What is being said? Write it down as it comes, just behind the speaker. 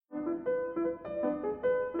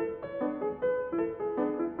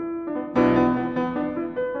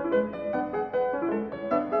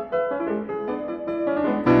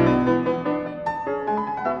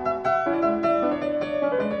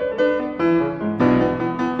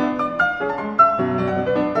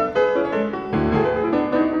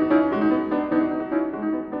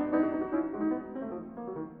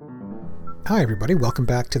Hi, everybody. Welcome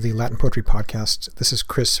back to the Latin Poetry Podcast. This is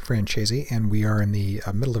Chris Francesi, and we are in the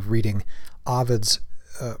middle of reading Ovid's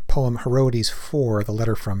poem Heroides IV, the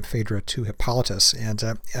letter from Phaedra to Hippolytus.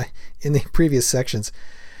 And in the previous sections,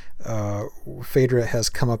 Phaedra has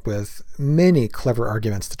come up with many clever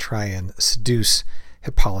arguments to try and seduce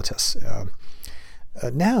Hippolytus.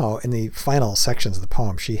 Now, in the final sections of the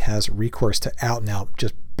poem, she has recourse to out and out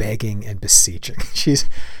just begging and beseeching. She's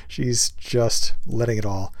just letting it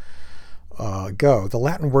all go. The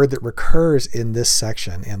Latin word that recurs in this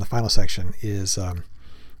section and the final section is the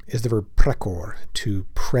verb precor, to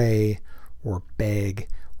pray or beg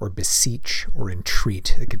or beseech or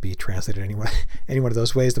entreat. It could be translated any one of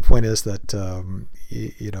those ways. The point is that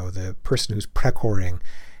the person who's precoring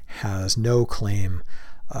has no claim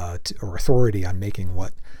or authority on making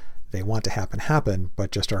what they want to happen,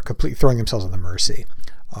 but just are completely throwing themselves on the mercy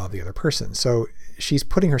of the other person. So she's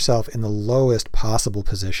putting herself in the lowest possible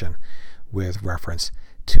position with reference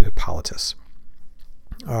to Hippolytus.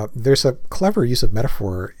 There's a clever use of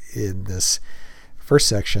metaphor in this first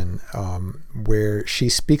section where she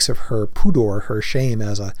speaks of her pudor, her shame,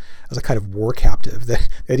 as a kind of war captive. The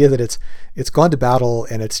idea that it's gone to battle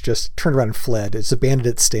and it's just turned around and fled. It's abandoned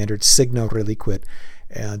its standards, signo reliquit,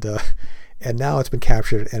 and now it's been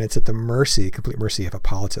captured and it's at the complete mercy of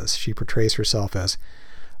Hippolytus. She portrays herself as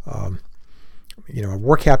a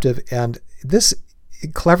war captive, and this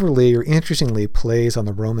cleverly or interestingly plays on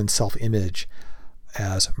the Roman self-image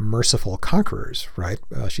as merciful conquerors, right?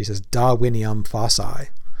 She says, "Da veniam faci,"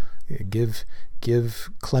 give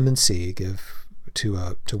clemency, give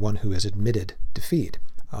to one who has admitted defeat.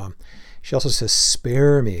 She also says,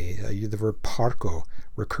 "Spare me." The verb parco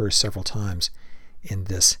recurs several times in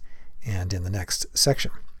this and in the next section.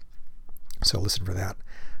 So listen for that.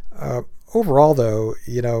 Overall, though,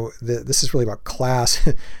 this is really about class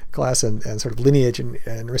and sort of lineage and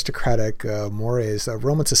aristocratic mores.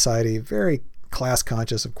 Roman society, very class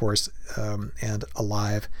conscious, of course, and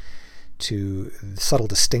alive to subtle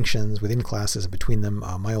distinctions within classes and between them.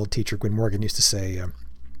 My old teacher, Gwyn Morgan, used to say,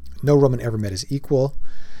 no Roman ever met his equal,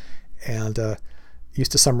 and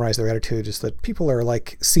used to summarize their attitude as that people are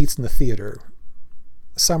like seats in the theater.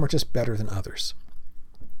 Some are just better than others.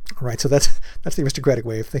 All right, so that's the aristocratic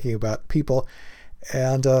way of thinking about people.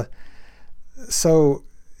 And so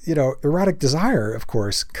erotic desire, of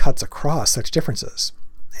course, cuts across such differences.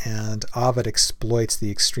 And Ovid exploits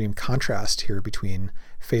the extreme contrast here between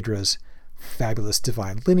Phaedra's fabulous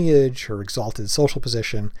divine lineage, her exalted social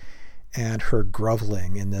position, and her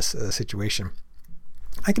groveling in this situation.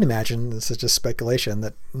 I can imagine, this is just speculation,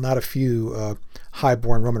 that not a few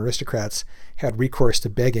high-born Roman aristocrats had recourse to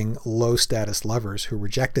begging low-status lovers who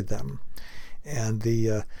rejected them. And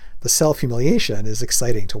the self-humiliation is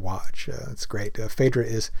exciting to watch. It's great. Phaedra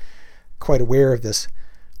is quite aware of this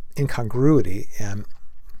incongruity, and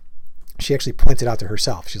she actually points it out to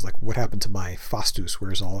herself. She's like, what happened to my Faustus?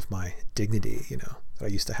 Where's all of my dignity, that I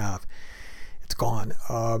used to have? It's gone.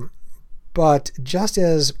 But just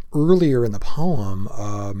as earlier in the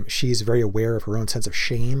poem, she's very aware of her own sense of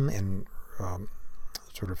shame and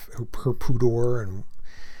sort of her pudor, and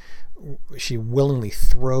she willingly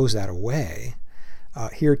throws that away.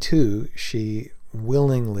 Here, too, she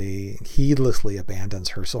willingly, heedlessly abandons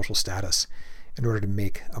her social status in order to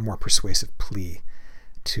make a more persuasive plea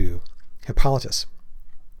to Hippolytus.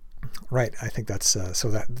 Right, I think that's so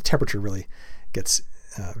that the temperature really gets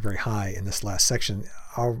very high in this last section.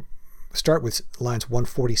 I'll start with lines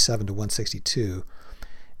 147 to 162,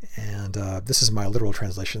 and this is my literal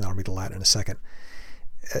translation. I'll read the Latin in a second.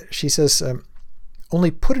 She says,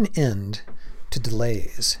 only put an end to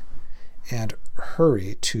delays and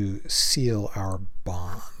hurry to seal our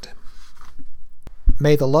bond.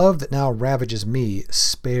 May the love that now ravages me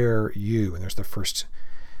spare you. And there's the first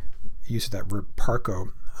use of that verb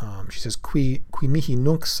parco. She says, qui mihi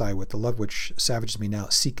nunc with the love which savages me now,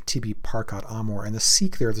 sic tibi parcat amor. And the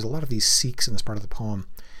seek there's a lot of these seeks in this part of the poem.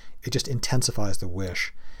 It just intensifies the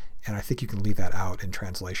wish. And I think you can leave that out in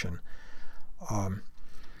translation.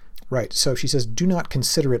 Right, so she says, do not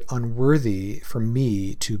consider it unworthy for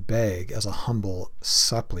me to beg as a humble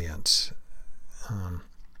suppliant.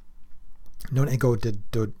 Non ego de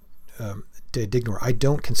dignor. I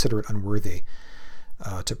don't consider it unworthy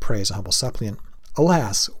to pray as a humble suppliant.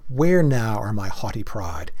 Alas, where now are my haughty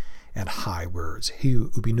pride and high words? Heu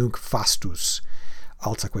ubi nunc Faustus,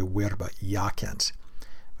 altaque verba jacent.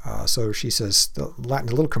 So she says, the Latin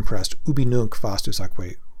is a little compressed, ubi nunc Faustus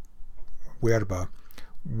aquae verba.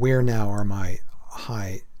 Where now are my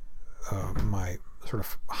sort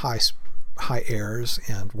of high airs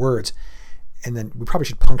and words? And then we probably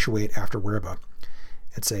should punctuate after verba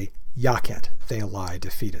and say Jacet, they lie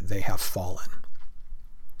defeated, they have fallen.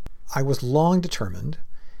 I was long determined,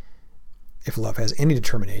 if love has any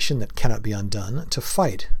determination that cannot be undone, to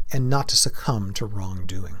fight and not to succumb to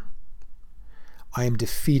wrongdoing. I am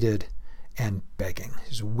defeated and begging.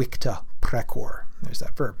 Is victa precor. There's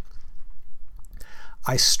that verb.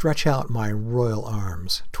 I stretch out my royal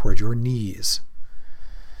arms toward your knees.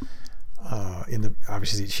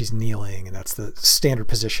 Obviously she's kneeling, and that's the standard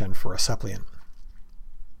position for a suppliant.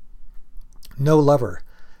 No lover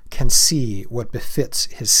can see what befits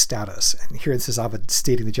his status. And here this is Ovid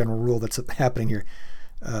stating the general rule that's happening here.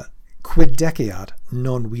 Quid deceat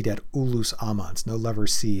non videt ullus amans. No lover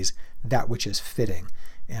sees that which is fitting.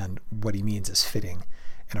 And what he means is fitting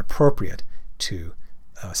and appropriate to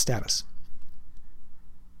status.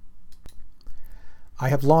 I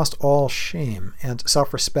have lost all shame, and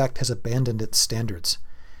self-respect has abandoned its standards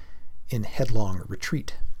in headlong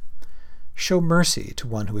retreat. Show mercy to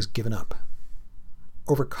one who is given up.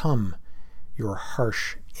 Overcome your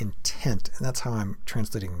harsh intent. And that's how I'm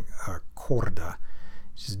translating corda.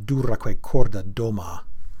 It's just duraque corda doma.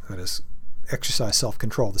 That is, exercise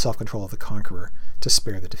self-control, the self-control of the conqueror, to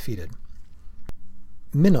spare the defeated.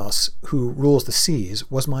 Minos, who rules the seas,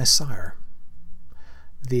 was my sire.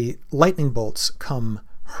 The lightning bolts come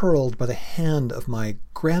hurled by the hand of my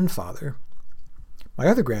grandfather. My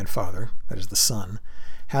other grandfather, that is the sun,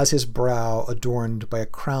 has his brow adorned by a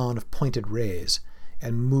crown of pointed rays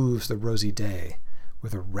and moves the rosy day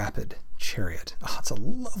with a rapid chariot. Oh, it's a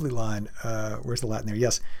lovely line. Where's the Latin there?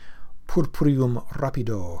 Yes. Purpureum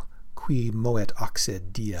rapido, qui moet axe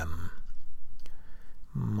diem.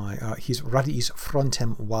 He's radiis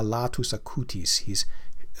frontem valatus acutis. He's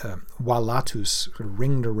valatus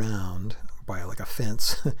ringed around by like a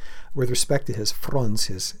fence with respect to his frons,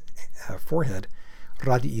 his forehead,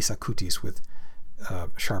 radiis acutis, with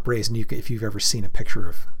sharp rays. And if you've ever seen a picture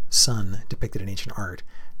of sun depicted in ancient art,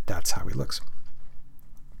 that's how he looks.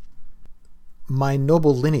 My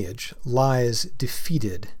noble lineage lies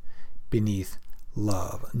defeated beneath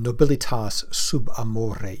love. Nobilitas sub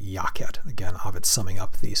amore jacet. Again, Ovid summing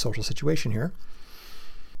up the social situation here.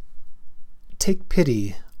 Take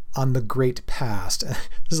pity on the great past. This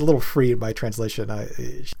is a little free in my translation.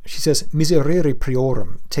 She says, miserere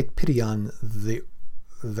priorum. Take pity on the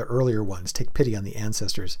earlier ones. Take pity on the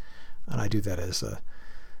ancestors. And I do that as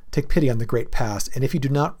take pity on the great past. And if you do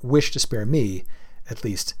not wish to spare me, at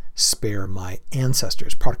least spare my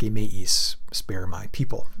ancestors. Parce meis, spare my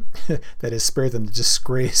people. That is, spare them the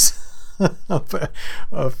disgrace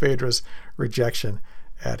of Phaedra's rejection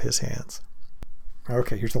at his hands.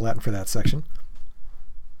 Okay, here's the Latin for that section.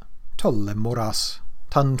 Tolle moras,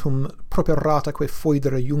 tantum properataque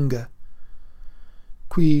foedere junge,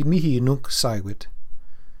 qui mihi nunc saevit,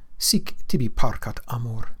 sic tibi parcat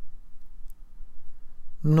amor.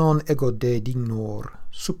 Non ego de dignor,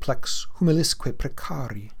 supplex humilisque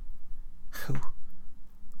precari.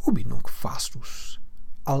 Ubi nunc fastus,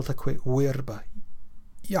 altaque verba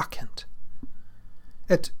jacent.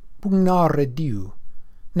 Et pugnare diu,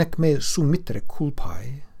 nec me summitere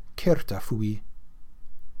culpae, certa fui,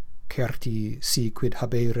 certi si quid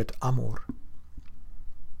haberet amor.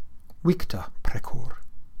 Victa precor,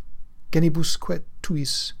 genibusque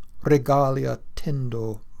tuis regalia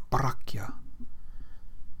tendo brachia,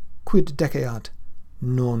 quid deceat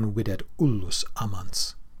non videt ullus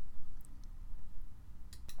amans.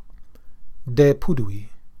 De pudui,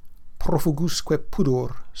 profugusque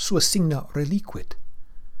pudor sua signa reliquit,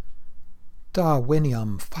 da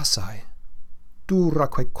veniam facae,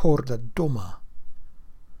 duraque corda doma,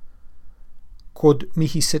 quod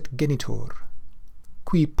mihi sit genitor,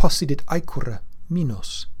 qui possidit aecura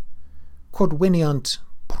Minos, quod veniant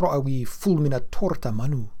proavi fulmina torta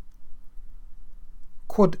manu,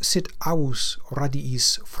 quod sit aus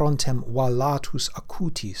radiis frontem valatus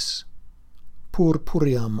acutis,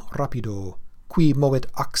 purpuream rapido, qui movet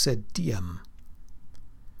axe diem.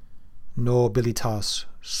 Nobilitas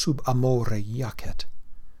sub amore jacet.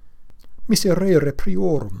 Miserere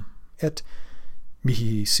priorum, et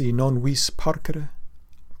mihi si non vis parcere,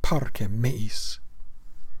 parce meis.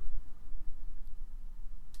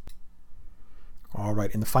 All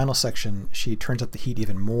right, in the final section, she turns up the heat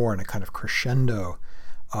even more in a kind of crescendo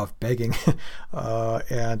of begging.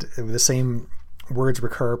 And the same words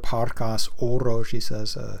recur, parcas oro, she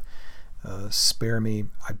says, spare me,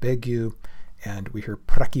 I beg you. And we hear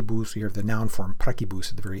precibus, we hear the noun form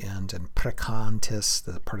precibus at the very end, and precantis,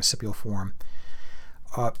 the participial form.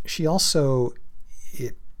 She also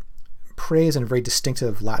prays in a very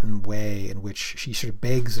distinctive Latin way in which she sort of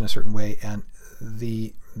begs in a certain way, and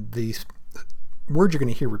the word you're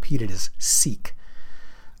going to hear repeated is seek.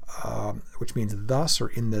 which means thus or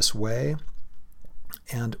in this way.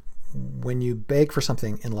 And when you beg for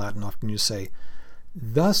something in Latin, often you say,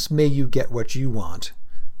 thus may you get what you want,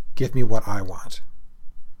 give me what I want.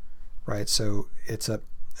 Right? So it's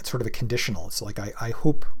sort of a conditional. It's like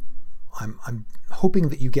I'm hoping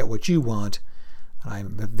that you get what you want. I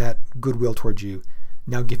have that goodwill towards you.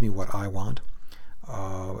 Now give me what I want.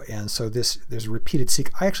 And so there's a repeated seek.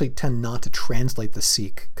 I actually tend not to translate the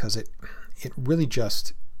seek because it really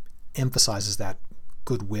just emphasizes that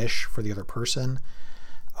good wish for the other person.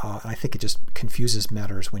 And I think it just confuses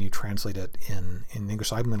matters when you translate it in English.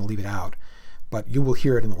 So I'm going to leave it out. But you will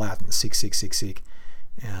hear it in the Latin, seek, seek, seek, seek.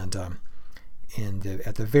 And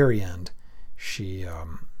at the very end, she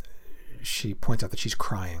points out that she's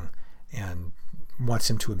crying and wants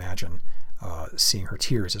him to imagine seeing her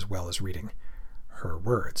tears as well as reading her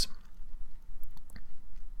words.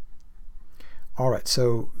 All right,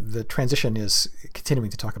 so the transition is continuing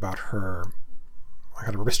to talk about her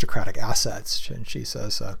kind of aristocratic assets. And she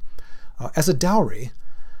says, as a dowry,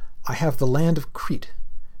 I have the land of Crete,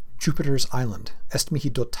 Jupiter's island, est mihi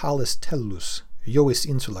dotalis tellus, Iois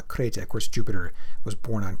insula Crete. Of course, Jupiter was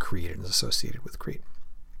born on Crete and is associated with Crete.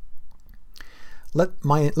 Let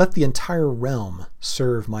the entire realm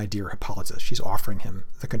serve my dear Hippolytus. She's offering him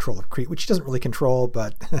the control of Crete, which she doesn't really control,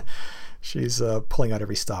 but she's pulling out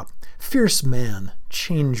every stop. Fierce man,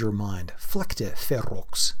 change your mind. Flecte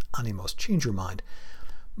ferox animos, change your mind.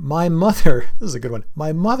 My mother, this is a good one,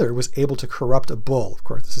 my mother was able to corrupt a bull. Of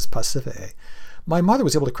course, this is Pasiphae. My mother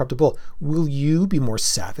was able to corrupt a bull. Will you be more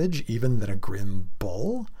savage even than a grim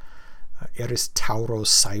bull? Eris tauro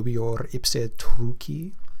saevior ipse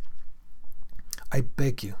truci. I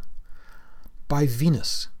beg you, by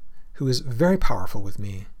Venus, who is very powerful with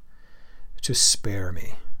me, to spare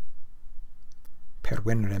me. Per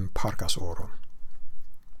venerem parcas oro.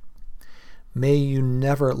 May you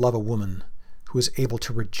never love a woman who is able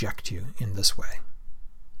to reject you in this way.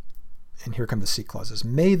 And here come the seek clauses.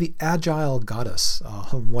 May the agile goddess,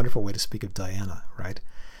 a wonderful way to speak of Diana, right?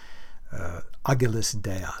 Agilis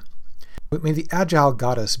Dea. But may the agile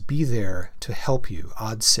goddess be there to help you,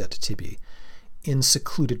 ad sit tibi, in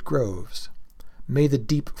secluded groves. May the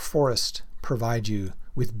deep forest provide you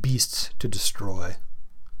with beasts to destroy.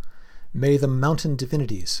 May the mountain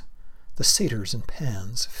divinities, the satyrs and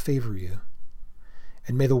pans, favor you.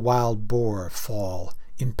 And may the wild boar fall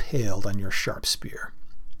impaled on your sharp spear.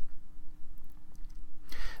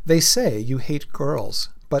 They say you hate girls,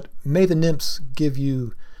 but may the nymphs give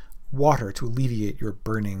you water to alleviate your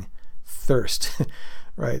burning thirst.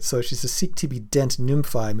 Right? So she says, sic tibi dent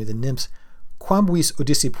nymphae, may the nymphs quambuis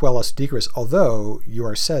Odyssi puellas diceris, although you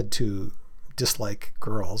are said to dislike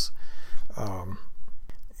girls.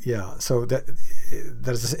 So that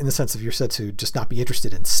is in the sense of you're said to just not be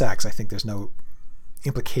interested in sex. I think there's no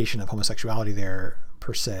implication of homosexuality there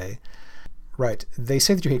per se. Right. They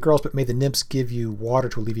say that you hate girls, but may the nymphs give you water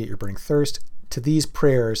to alleviate your burning thirst. To these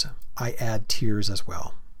prayers, I add tears as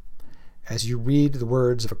well. As you read the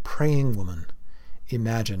words of a praying woman,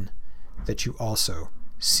 imagine that you also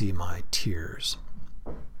see my tears.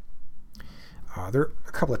 There are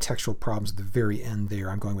a couple of textual problems at the very end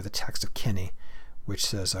there. I'm going with the text of Kenny, which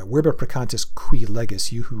says, Verba precantis qui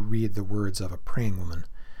legis, you who read the words of a praying woman,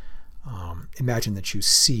 imagine that you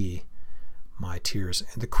see my tears.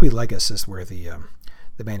 And the qui legis is where the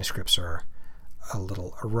manuscripts are a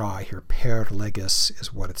little awry here. Per legis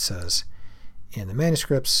is what it says in the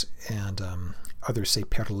manuscripts, and others say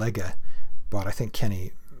per lege, but I think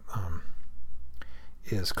Kenny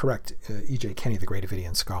is correct. E.J. Kenny, the great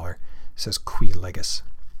Ovidian scholar, says qui legis.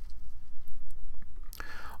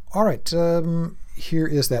 All right, here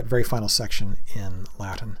is that very final section in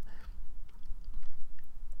Latin.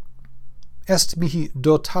 Est mihi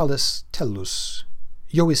dotalis tellus,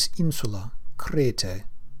 Iois insula Crete.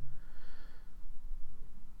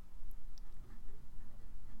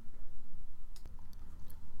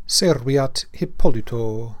 Serviat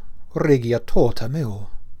Hippolyto regia tota meo.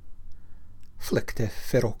 Flecte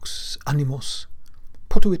ferox animos,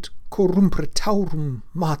 potuit corrumpre taurum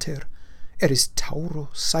mater, eris tauro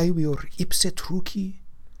saevior ipse truci.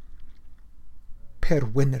 Per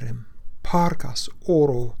venerem parcas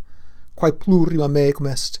oro, quae plurima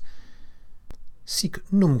mecum est, sic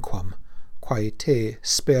numquam, quae te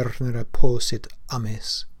spernere posit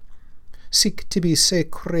ames. Sic tibi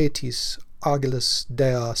secretis agilis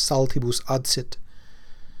dea saltibus adsit,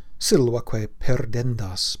 silvaque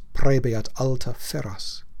perdendas praebeat alta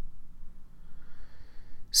feras.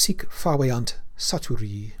 Sic faveant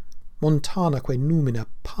saturi, montanaque numina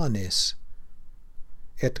panes,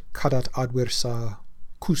 et cadat adversa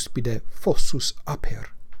cuspide fossus aper.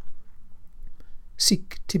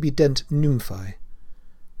 sic tibi dent nymphae,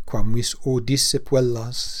 quam vis Odisse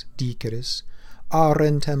puellas diceris,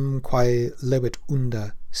 arentem quae levit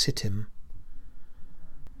unda sitim.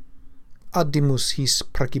 Addimus his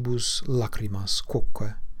pracibus lacrimas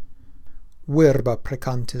quoque, verba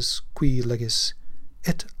precantis qui legis,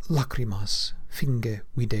 et lacrimas finge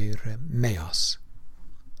videre meas.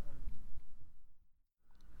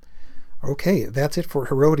 Okay, that's it for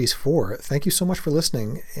Herodes 4. Thank you so much for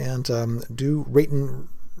listening, and do rate and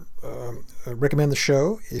recommend the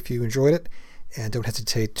show if you enjoyed it, and don't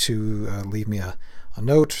hesitate to leave me a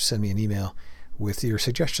note or send me an email with your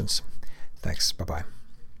suggestions. Thanks. Bye-bye.